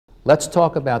Let's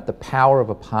talk about the power of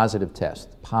a positive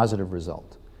test, positive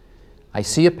result. I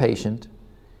see a patient,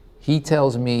 he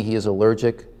tells me he is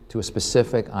allergic to a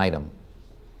specific item,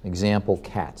 example,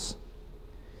 cats.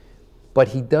 But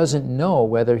he doesn't know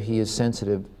whether he is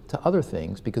sensitive to other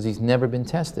things because he's never been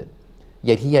tested.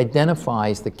 Yet he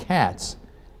identifies the cats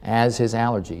as his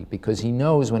allergy because he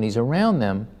knows when he's around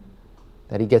them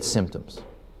that he gets symptoms.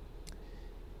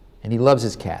 And he loves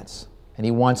his cats, and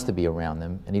he wants to be around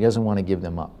them, and he doesn't want to give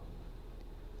them up.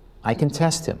 I can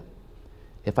test him.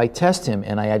 If I test him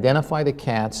and I identify the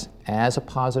cats as a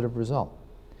positive result,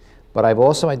 but I've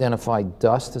also identified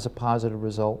dust as a positive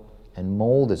result and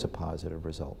mold as a positive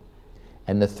result,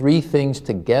 and the three things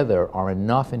together are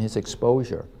enough in his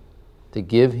exposure to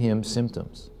give him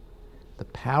symptoms. The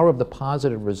power of the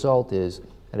positive result is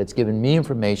that it's given me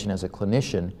information as a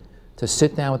clinician to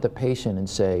sit down with the patient and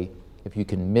say, if you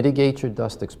can mitigate your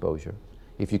dust exposure,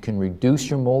 if you can reduce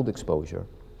your mold exposure,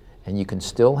 and you can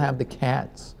still have the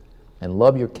cats and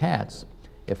love your cats,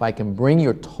 if I can bring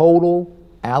your total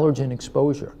allergen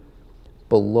exposure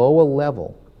below a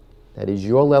level that is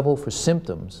your level for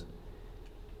symptoms,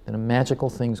 then a magical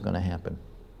thing's going to happen.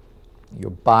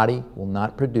 Your body will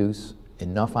not produce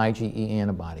enough IgE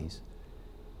antibodies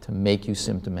to make you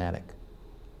symptomatic,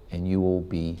 and you will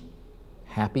be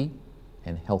happy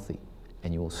and healthy,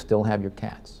 and you will still have your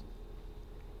cats.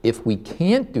 If we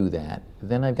can't do that,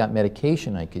 then I've got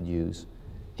medication I could use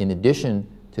in addition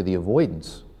to the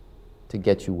avoidance to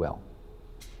get you well.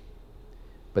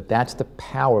 But that's the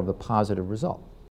power of the positive result.